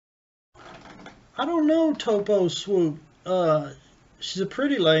I don't know Topo Swope. She's a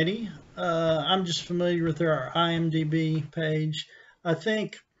pretty lady. I'm just familiar with her IMDb page. I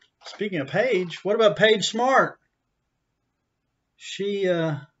think, speaking of Paige, what about Paige Smart? She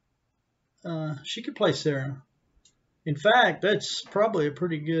she could play Sarah. In fact, that's probably a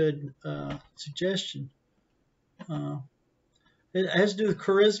pretty good suggestion. Uh, it has to do with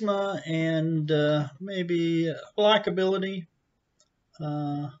charisma and maybe likability.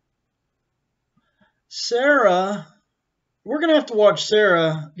 Uh, Sarah, we're gonna have to watch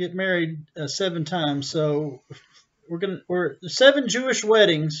Sarah get married 7 times. So we're 7 Jewish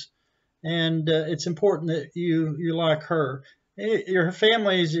weddings, and it's important that you like her. Your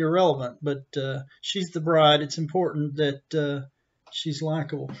family is irrelevant, but she's the bride. It's important that she's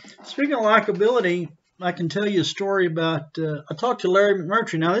likable. Speaking of likability, I can tell you a story about. I talked to Larry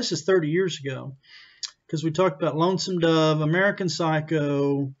McMurtry. Now this is 30 years ago because we talked about Lonesome Dove, American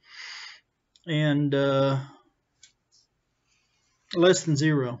Psycho, and Less Than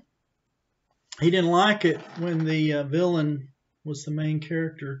Zero. He didn't like it when the villain was the main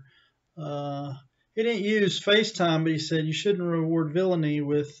character. He didn't use FaceTime, but he said you shouldn't reward villainy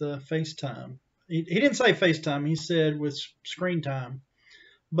with FaceTime. He didn't say FaceTime. He said with screen time.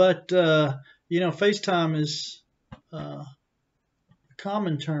 But FaceTime is a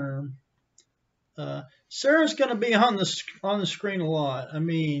common term. Sarah's going to be on the screen a lot. I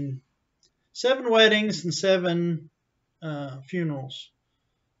mean, 7 weddings and 7 funerals,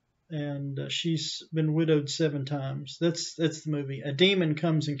 and she's been widowed 7 times. That's the movie. A demon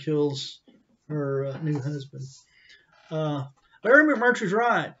comes and kills her new husband. Larry McMurtry's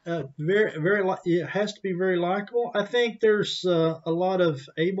right. It has to be very likable. I think there's a lot of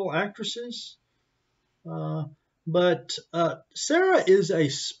able actresses, but Sarah is a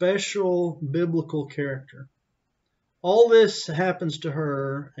special biblical character. All this happens to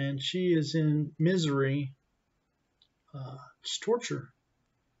her, and she is in misery. It's torture.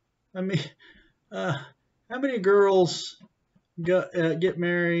 I mean, how many girls get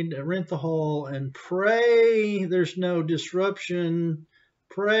married, rent the hall, and pray there's no disruption,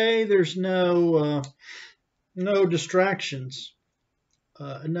 pray there's no distractions,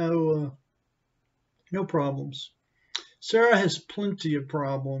 no problems. Sarah has plenty of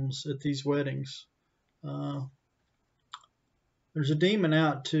problems at these weddings. There's a demon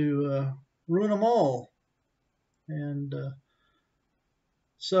out to ruin them all, and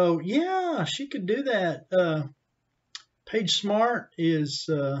so yeah, she could do that. Paige Smart is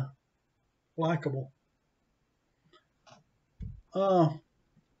likable. I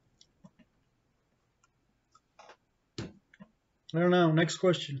don't know. Next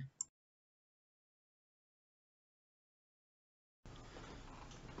question.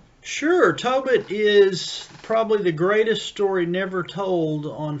 Sure, Tobit is probably the greatest story never told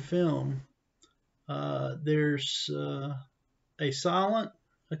on film. There's a silent,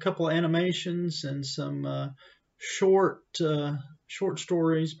 a couple of animations, and some short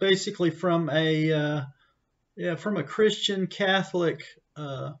stories, basically from a Christian Catholic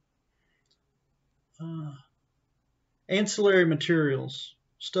ancillary materials,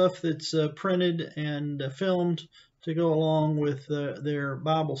 stuff that's printed and filmed to go along with their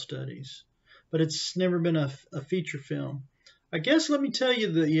Bible studies. But it's never been a feature film. I guess let me tell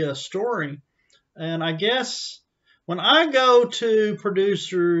you the story. And I guess when I go to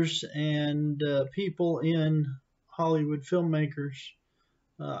producers and people in Hollywood, filmmakers,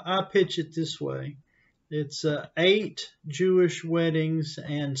 I pitch it this way. It's 8 Jewish weddings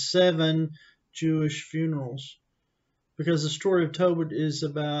and 7 Jewish funerals. Because the story of Tobit is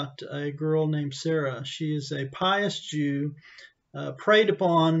about a girl named Sarah. She is a pious Jew preyed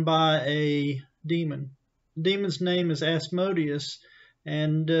upon by a demon. The demon's name is Asmodeus,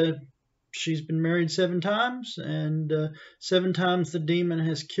 and she's been married 7 times, and 7 times the demon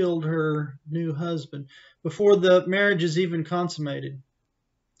has killed her new husband before the marriage is even consummated.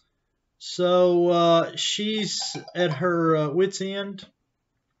 So she's at her wit's end.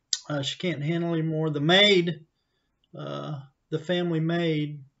 She can't handle anymore. The family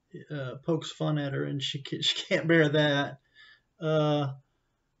maid pokes fun at her, and she can't bear that. And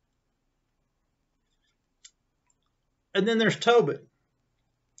then there's Tobit.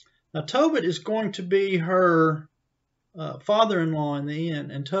 Now, Tobit is going to be her father-in-law in the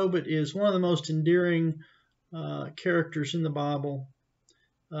end, and Tobit is one of the most endearing characters in the Bible.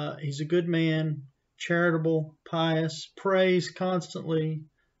 He's a good man, charitable, pious, prays constantly.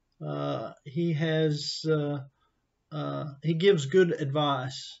 He gives good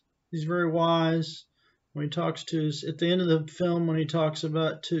advice. He's very wise. When he talks to at the end of the film, when he talks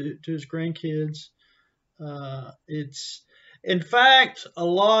about to his grandkids, In fact, a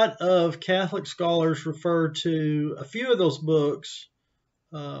lot of Catholic scholars refer to a few of those books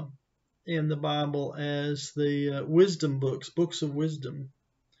in the Bible as the wisdom books, books of wisdom,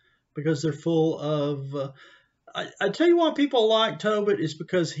 because they're full of. I tell you why people like Tobit is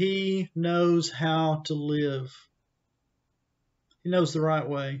because he knows how to live. He knows the right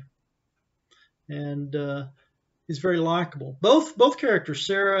way, and he's very likable. Both characters,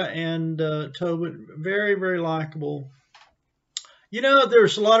 Sarah and Tobit, very, very likable. You know,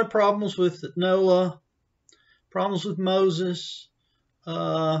 there's a lot of problems with Noah, problems with Moses,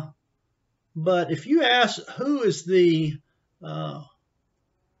 but if you ask who is the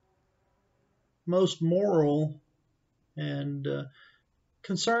most moral and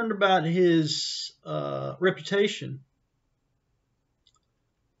concerned about his reputation,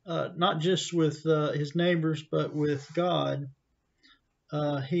 not just with his neighbors, but with God,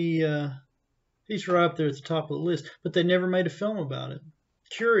 he's right up there at the top of the list. But they never made a film about it.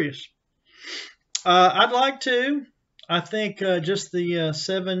 Curious. I'd like to. I think just the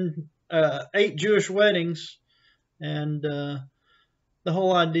 8 Jewish weddings and the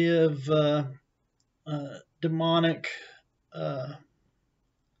whole idea of demonic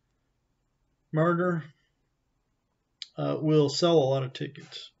murder will sell a lot of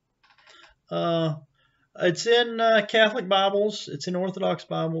tickets. It's in Catholic Bibles. It's in Orthodox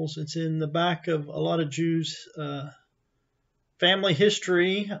Bibles. It's in the back of a lot of Jews' family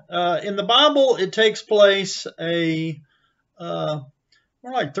history. In the Bible, it takes place more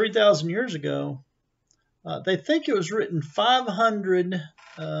like 3,000 years ago. They think it was written 500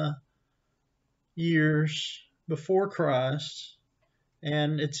 years before Christ,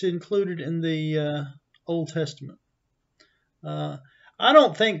 and it's included in the Old Testament. I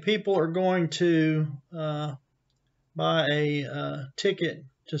don't think people are going to buy a ticket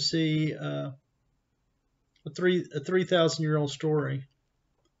to see a 3,000-year-old story.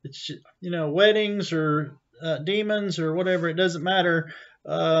 It's, you know, weddings or demons or whatever. It doesn't matter.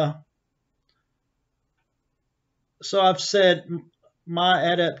 So I've said my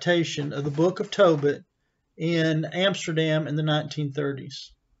adaptation of the Book of Tobit in Amsterdam in the 1930s.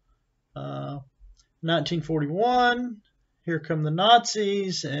 1941. Here come the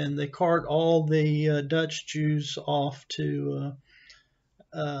Nazis, and they cart all the Dutch Jews off to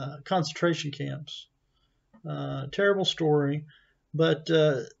concentration camps. Terrible story, but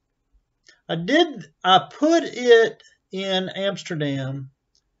I put it in Amsterdam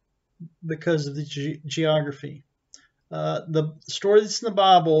because of the geography. The story that's in the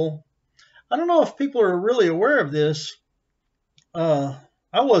Bible, I don't know if people are really aware of this. I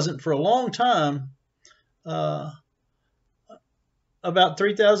wasn't for a long time. About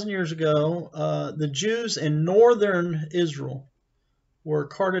 3,000 years ago, the Jews in northern Israel were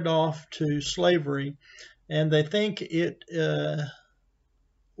carted off to slavery, and they think it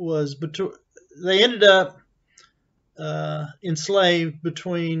was between. They ended up enslaved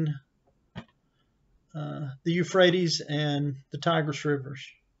between the Euphrates and the Tigris rivers.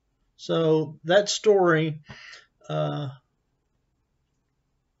 So that story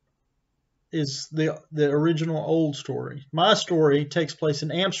is the original old story. My story takes place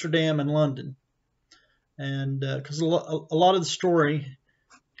in Amsterdam and London, and because a lot of the story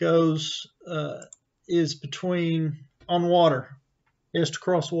is between on water. It has to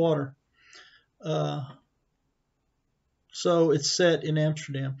cross water, so it's set in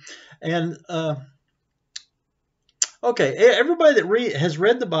Amsterdam. And okay, everybody that has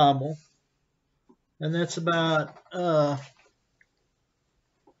read the Bible, and that's about.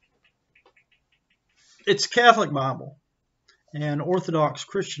 It's Catholic Bible and Orthodox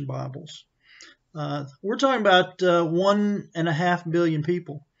Christian Bibles. We're talking about 1.5 billion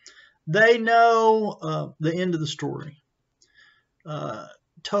people. They know the end of the story.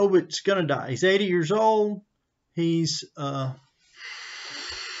 Tobit's going to die. He's 80 years old. We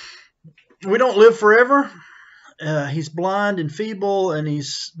don't live forever. He's blind and feeble, and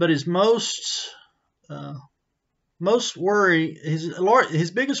but his most worry,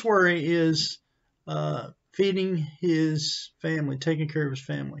 his biggest worry is feeding his family, taking care of his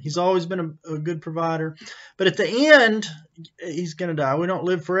family. He's always been a good provider, but at the end, he's going to die. We don't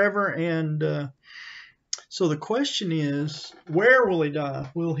live forever, and so the question is, where will he die?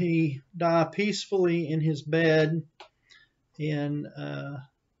 Will he die peacefully in his bed in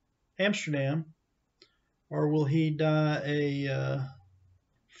Amsterdam, or will he die a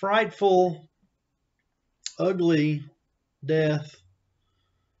frightful, ugly death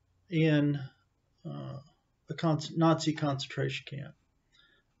in a Nazi concentration camp?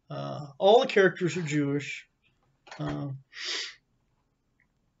 All the characters are Jewish.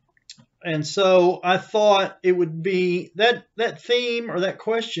 And so I thought it would be that theme or that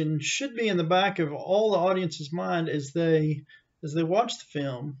question should be in the back of all the audience's mind as they watch the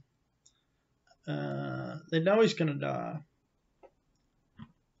film. They know he's going to die.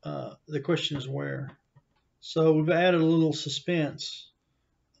 The question is where. So we've added a little suspense.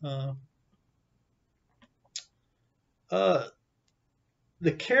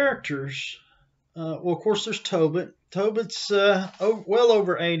 The characters, well, of course, there's Tobit. Tobit's well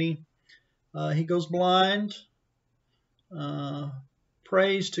over 80. He goes blind,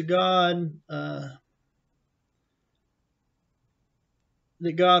 prays to God that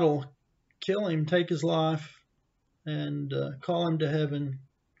God will kill him, take his life, and call him to heaven.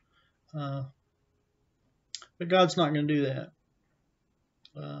 But God's not going to do that.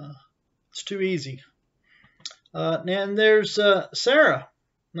 It's too easy. And there's Sarah.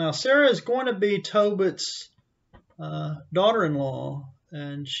 Now, Sarah is going to be Tobit's daughter-in-law,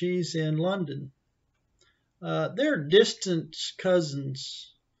 and she's in London. They're distant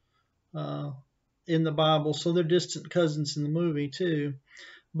cousins in the Bible, so they're distant cousins in the movie too.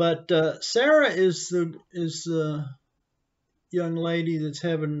 But Sarah is the young lady that's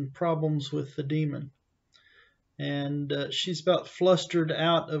having problems with the demon, and she's about flustered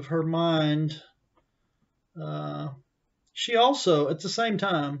out of her mind. She also, at the same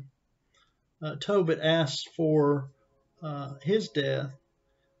time, Tobit asks for his death.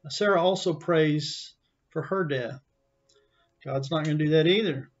 Sarah also prays for her death. God's not going to do that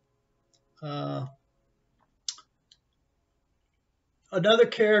either. Another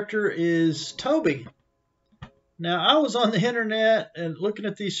character is Toby. Now, I was on the internet and looking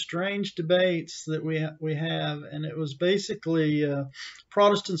at these strange debates that we have, and it was basically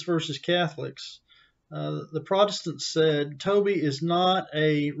Protestants versus Catholics. The Protestants said Toby is not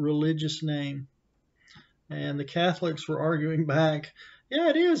a religious name, and the Catholics were arguing back, yeah,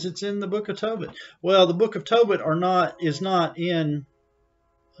 it is. It's in the Book of Tobit. Well, the Book of Tobit is not in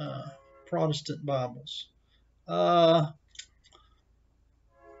Protestant Bibles. I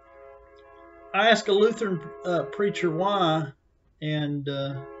asked a Lutheran preacher why, and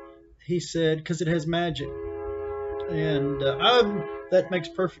he said because it has magic, and that makes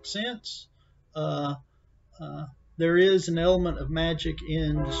perfect sense. There is an element of magic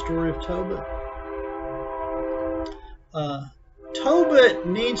in the story of Tobit. Tobit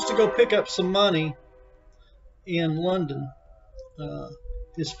needs to go pick up some money in London. When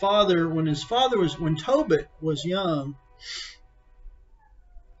Tobit was young,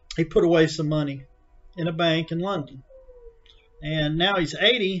 he put away some money in a bank in London. And now he's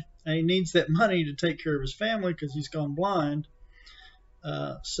 80 and he needs that money to take care of his family because he's gone blind.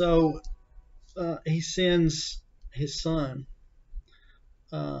 So he sends his son.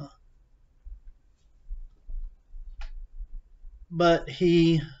 But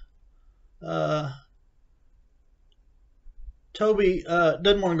Toby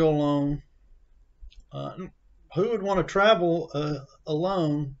doesn't want to go alone. Who would want to travel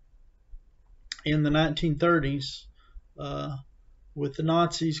alone in the 1930s with the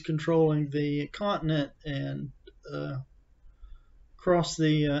Nazis controlling the continent and cross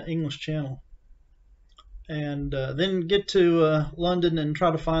the English Channel, and then get to London and try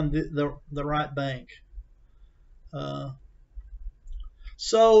to find the right bank?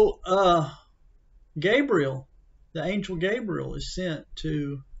 So Gabriel, the angel Gabriel, is sent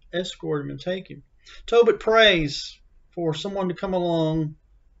to escort him and take him. Tobit prays for someone to come along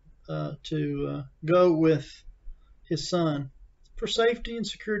to go with his son for safety and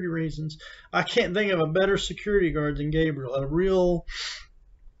security reasons. I can't think of a better security guard than Gabriel, a real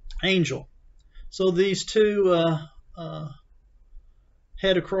angel. So these two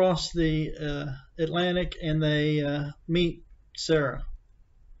head across the Atlantic and they meet Sarah.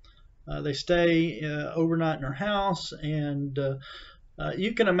 They stay overnight in her house, and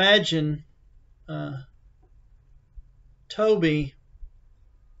you can imagine Toby.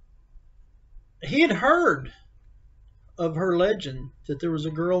 He had heard of her legend that there was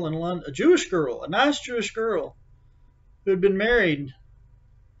a girl in London, a Jewish girl, a nice Jewish girl, who had been married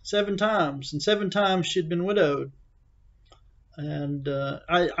 7 times, and 7 times she'd been widowed. And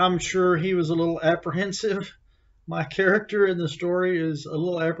I'm sure he was a little apprehensive. My character in the story is a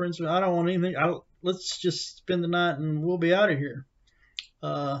little apprehensive. I don't want anything. Let's just spend the night and we'll be out of here.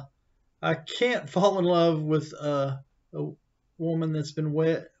 I can't fall in love with a woman that's been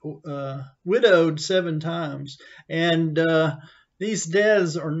widowed 7 times. And these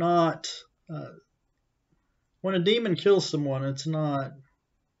deaths are not, when a demon kills someone, it's not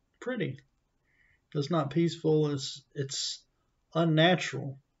pretty. It's not peaceful. It's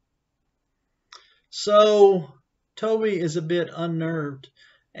unnatural. So Toby is a bit unnerved.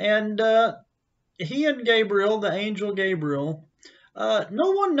 And he and Gabriel, the angel Gabriel,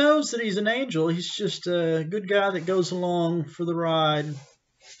 no one knows that he's an angel. He's just a good guy that goes along for the ride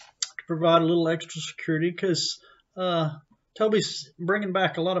to provide a little extra security because Toby's bringing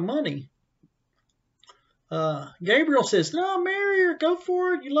back a lot of money. Gabriel says, no, marry her, go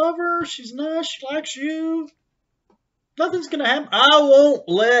for it. You love her. She's nice. She likes you. Nothing's going to happen. I won't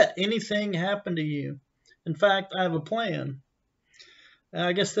let anything happen to you. In fact, I have a plan.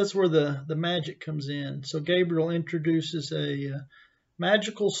 I guess that's where the magic comes in. So Gabriel introduces a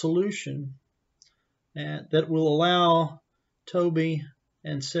magical solution that will allow Toby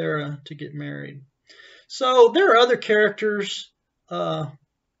and Sarah to get married. So there are other characters, but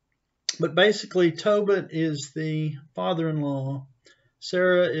basically Tobit is the father-in-law,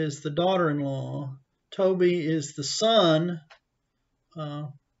 Sarah is the daughter-in-law, Toby is the son,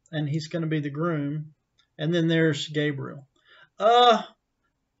 and he's going to be the groom, and then there's Gabriel.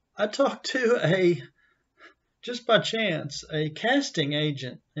 I talked to just by chance, a casting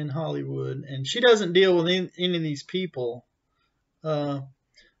agent in Hollywood, and she doesn't deal with any of these people,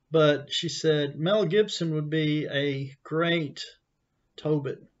 but she said Mel Gibson would be a great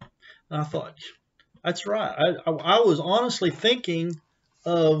Tobit. And I thought, that's right. I was honestly thinking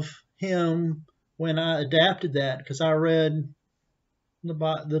of him when I adapted that because I read the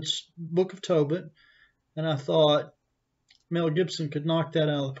book of Tobit, and I thought Mel Gibson could knock that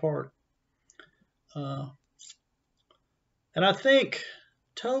out of the park. And I think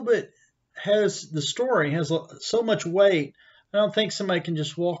Tobit the story has so much weight. I don't think somebody can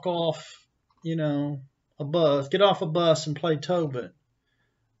just walk off, get off a bus and play Tobit.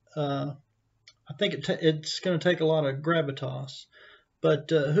 I think it's going to take a lot of gravitas. But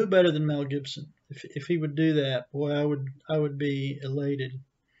who better than Mel Gibson? If he would do that, boy, I would be elated.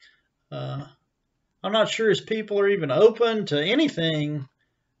 I'm not sure his people are even open to anything,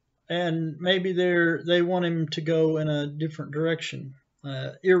 and maybe they want him to go in a different direction,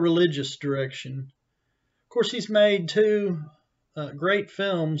 irreligious direction. Of course, he's made two great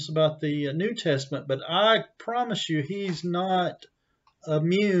films about the New Testament, but I promise you he's not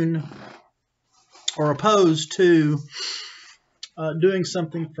immune or opposed to doing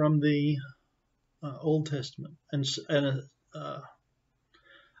something from the Old Testament. And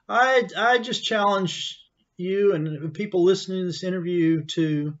I just challenge you and people listening to this interview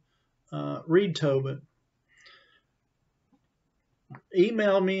to read Tobit.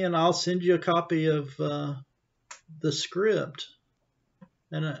 Email me and I'll send you a copy of the script.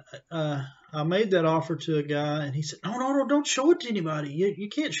 And I made that offer to a guy, and he said, no, don't show it to anybody. You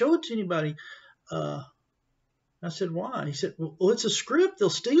can't show it to anybody. I said, why? He said, well, it's a script. They'll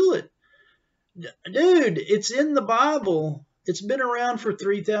steal it. Dude, it's in the Bible. It's been around for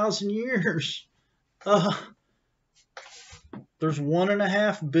 3,000 years. There's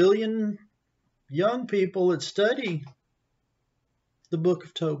 1.5 billion young people that study the book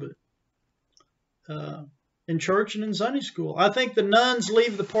of Tobit in church and in Sunday school. I think the nuns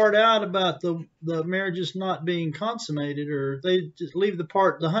leave the part out about the marriages not being consummated, or they just leave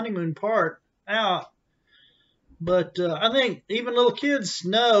the honeymoon part out. But I think even little kids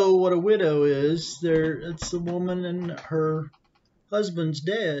know what a widow is. It's the woman and her husband's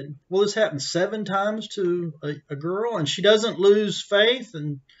dead. Well, this happened 7 times to a girl, and she doesn't lose faith,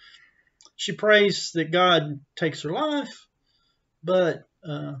 and she prays that God takes her life, but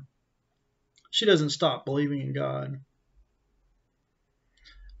she doesn't stop believing in God.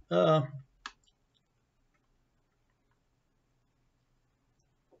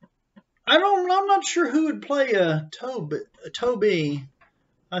 I'm not sure who would play a Toby.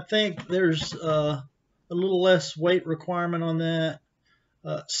 I think there's a little less weight requirement on that.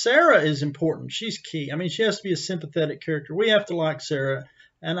 Sarah is important. She's key. I mean, she has to be a sympathetic character. We have to like Sarah.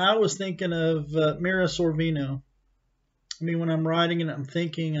 And I was thinking of Mira Sorvino. I mean, when I'm writing it, I'm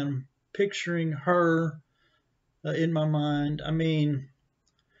picturing her in my mind. I mean,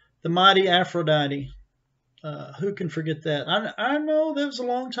 the mighty Aphrodite. Who can forget that? I know that was a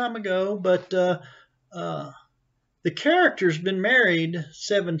long time ago, but the character's been married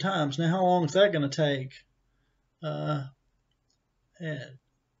 7 times. Now, how long is that going to take? And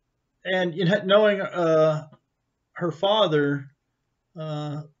knowing her father,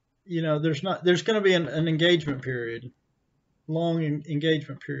 there's going to be an engagement period, long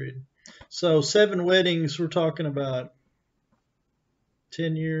engagement period. So 7 weddings, we're talking about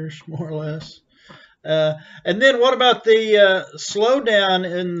 10 years, more or less. And then what about the slowdown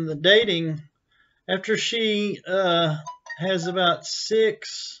in the dating after she has about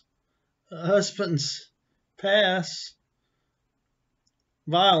 6 husbands pass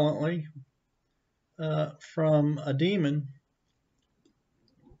violently from a demon?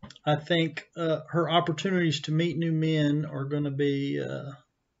 I think her opportunities to meet new men are going to be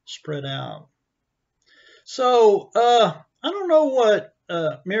spread out. So I don't know what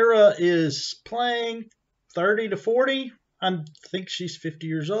Mira is playing, 30 to 40. I think she's 50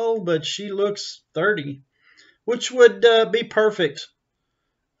 years old, but she looks 30, which would be perfect.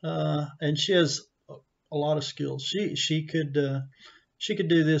 And she has a lot of skills. She could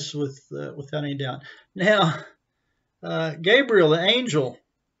do this without any doubt. Now, Gabriel, the angel.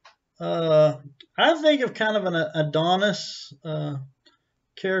 I think of kind of an Adonis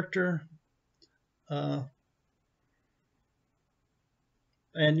character.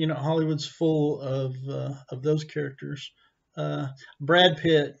 And you know, Hollywood's full of those characters. Brad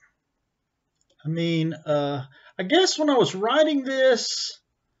Pitt. I mean, I guess when I was writing this,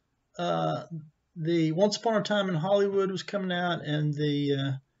 the Once Upon a Time in Hollywood was coming out, and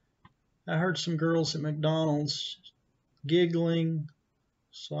I heard some girls at McDonald's giggling,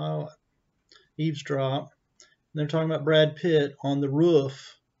 so I eavesdropped. They're talking about Brad Pitt on the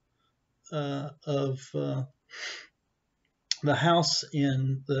roof of the house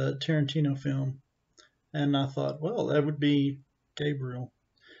in the Tarantino film, and I thought, well, that would be Gabriel.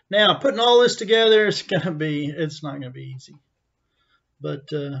 Now, putting all this together, it's not gonna be easy, but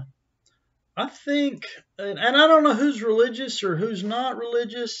I think, and I don't know who's religious or who's not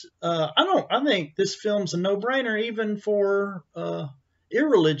religious. I think this film's a no-brainer even for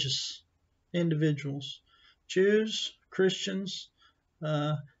irreligious individuals, Jews, Christians,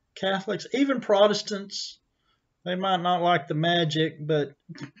 Catholics, even Protestants. They might not like the magic, but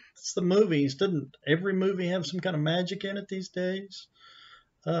it's the movies. Doesn't every movie have some kind of magic in it these days?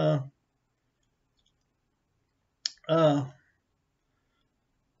 And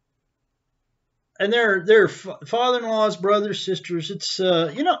their father-in-laws, brothers, sisters. It's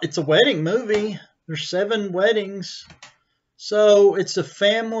it's a wedding movie. There's 7 weddings, so it's a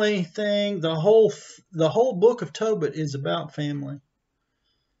family thing. The whole book of Tobit is about family.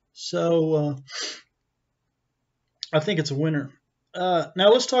 So I think it's a winner. Now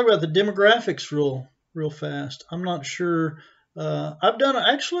let's talk about the demographics real fast. I'm not sure. I've done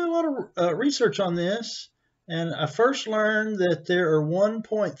actually a lot of research on this, and I first learned that there are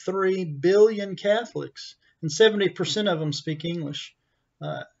 1.3 billion Catholics, and 70% of them speak English.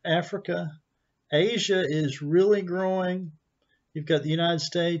 Africa, Asia is really growing. You've got the United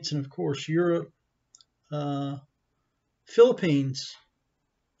States and, of course, Europe. Philippines,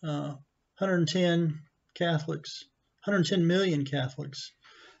 110 Catholics. 110 million Catholics.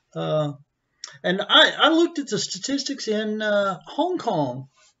 And I looked at the statistics in Hong Kong.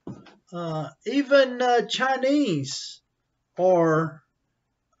 Even Chinese are,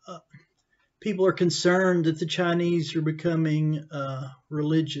 people are concerned that the Chinese are becoming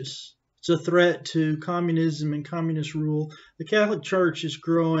religious. It's a threat to communism and communist rule. The Catholic Church is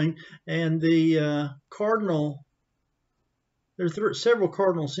growing, and the cardinal, there are several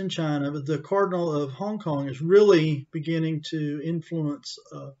cardinals in China, but the cardinal of Hong Kong is really beginning to influence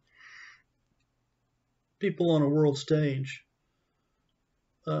people on a world stage.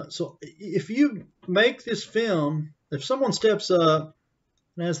 So if you make this film, if someone steps up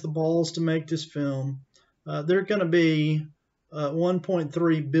and has the balls to make this film, there are going to be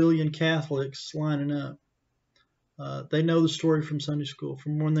 1.3 billion Catholics lining up. They know the story from Sunday school,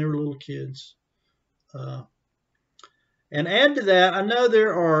 from when they were little kids. And add to that, I know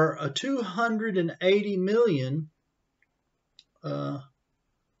there are 280 million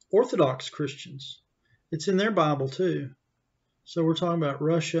Orthodox Christians. It's in their Bible too. So we're talking about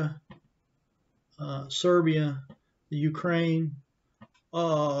Russia, Serbia, the Ukraine,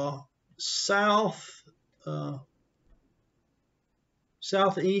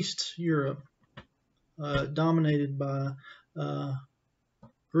 Southeast Europe, dominated by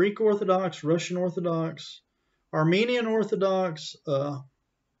Greek Orthodox, Russian Orthodox, Armenian Orthodox,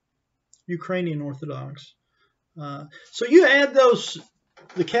 Ukrainian Orthodox. So you add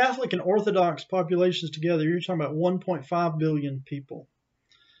the Catholic and Orthodox populations together, you're talking about 1.5 billion people.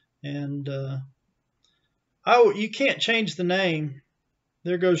 And you can't change the name.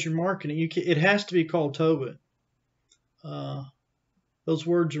 There goes your marketing. It has to be called Tobit. Those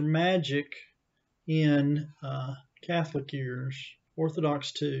words are magic in Catholic ears,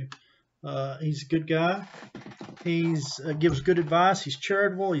 Orthodox too. He's a good guy. He gives good advice. He's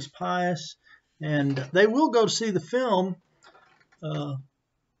charitable. He's pious. And they will go see the film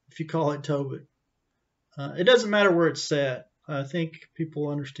if you call it Tobit. It doesn't matter where it's set. I think people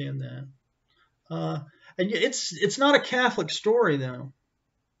understand that. And it's not a Catholic story, though.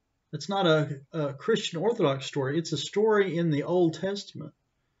 It's not a Christian Orthodox story. It's a story in the Old Testament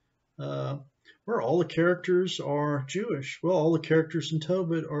where all the characters are Jewish. Well, all the characters in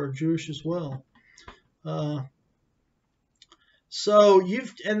Tobit are Jewish as well. Uh,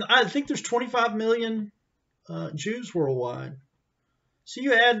 and I think there's 25 million Jews worldwide. So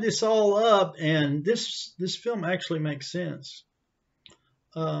you add this all up, and this film actually makes sense.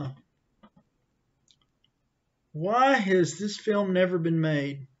 Why has this film never been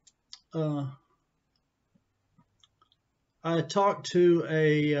made? I talked to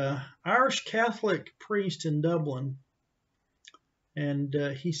a Irish Catholic priest in Dublin, and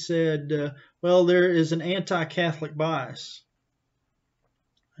he said, well, there is an anti-Catholic bias.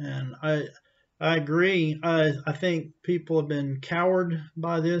 And I agree. I think people have been cowed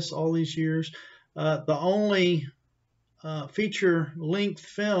by this all these years. The only feature-length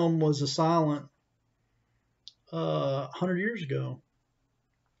film was a silent 100 years ago.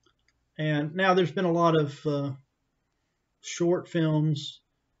 And now there's been a lot of short films.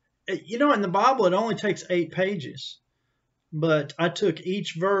 You know, in the Bible, it only takes 8 pages. But I took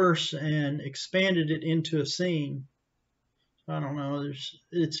each verse and expanded it into a scene. I don't know.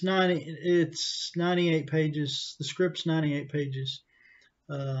 It's 98 pages. The script's 98 pages.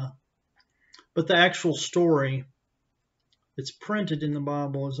 But the actual story that's printed in the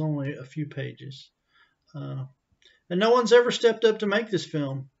Bible is only a few pages. And no one's ever stepped up to make this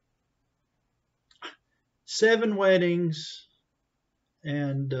film. 7 weddings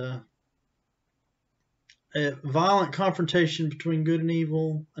and a violent confrontation between good and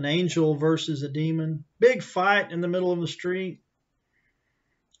evil, an angel versus a demon, big fight in the middle of the street,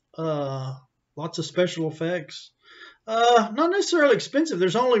 lots of special effects. Not necessarily expensive.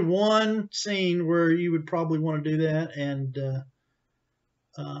 There's only one scene where you would probably want to do that, and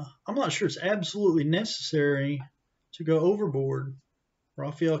I'm not sure it's absolutely necessary to go overboard.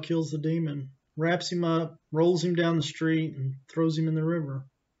 Raphael kills the demon, wraps him up, rolls him down the street, and throws him in the river.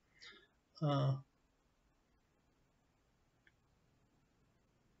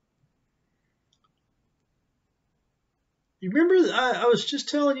 You remember I was just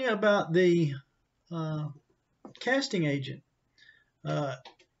telling you about the casting agent.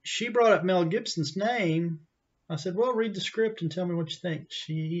 She brought up Mel Gibson's name. I said, well, read the script and tell me what you think.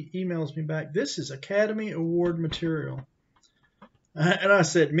 She emails me back, this is Academy Award material. And I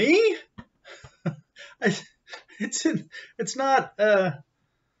said, me? It's not, I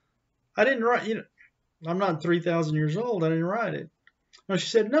didn't write, you know, I'm not 3,000 years old. I didn't write it. No, she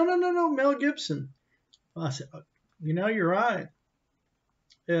said, no, Mel Gibson. Well, I said, you know, you're right.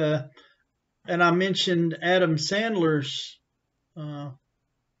 And I mentioned Adam Sandler's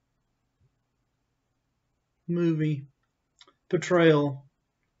movie portrayal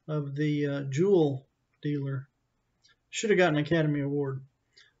of the jewel dealer. Should have gotten an Academy Award.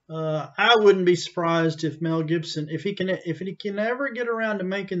 I wouldn't be surprised if Mel Gibson, if he can ever get around to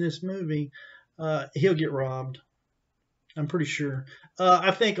making this movie, he'll get robbed. I'm pretty sure. I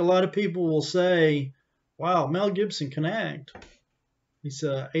think a lot of people will say, wow, Mel Gibson can act. He's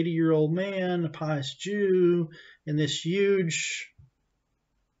an 80-year-old man, a pious Jew, in this huge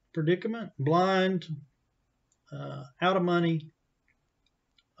predicament, blind, out of money.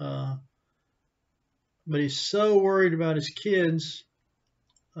 But he's so worried about his kids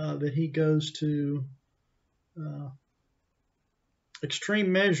that he goes to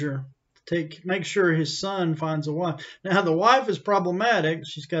extreme measure to make sure his son finds a wife. Now, the wife is problematic.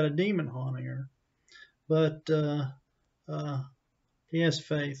 She's got a demon haunting her. But he has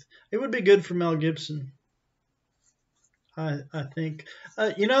faith. It would be good for Mel Gibson, I think.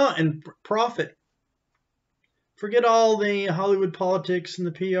 You know, and profit. Forget all the Hollywood politics and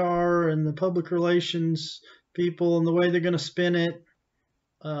the PR and the public relations people and the way they're going to spin it.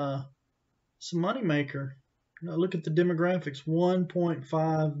 It's a moneymaker. You know, look at the demographics.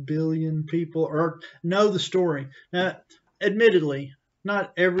 1.5 billion people know the story. Now, admittedly,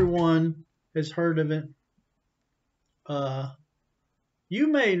 not everyone has heard of it. You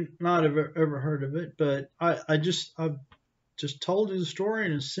may not have ever heard of it, but I've just told you the story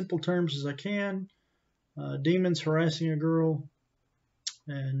in as simple terms as I can. Demons harassing a girl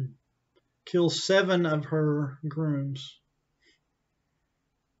and kills 7 of her grooms.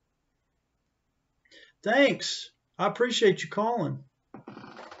 Thanks. I appreciate you calling.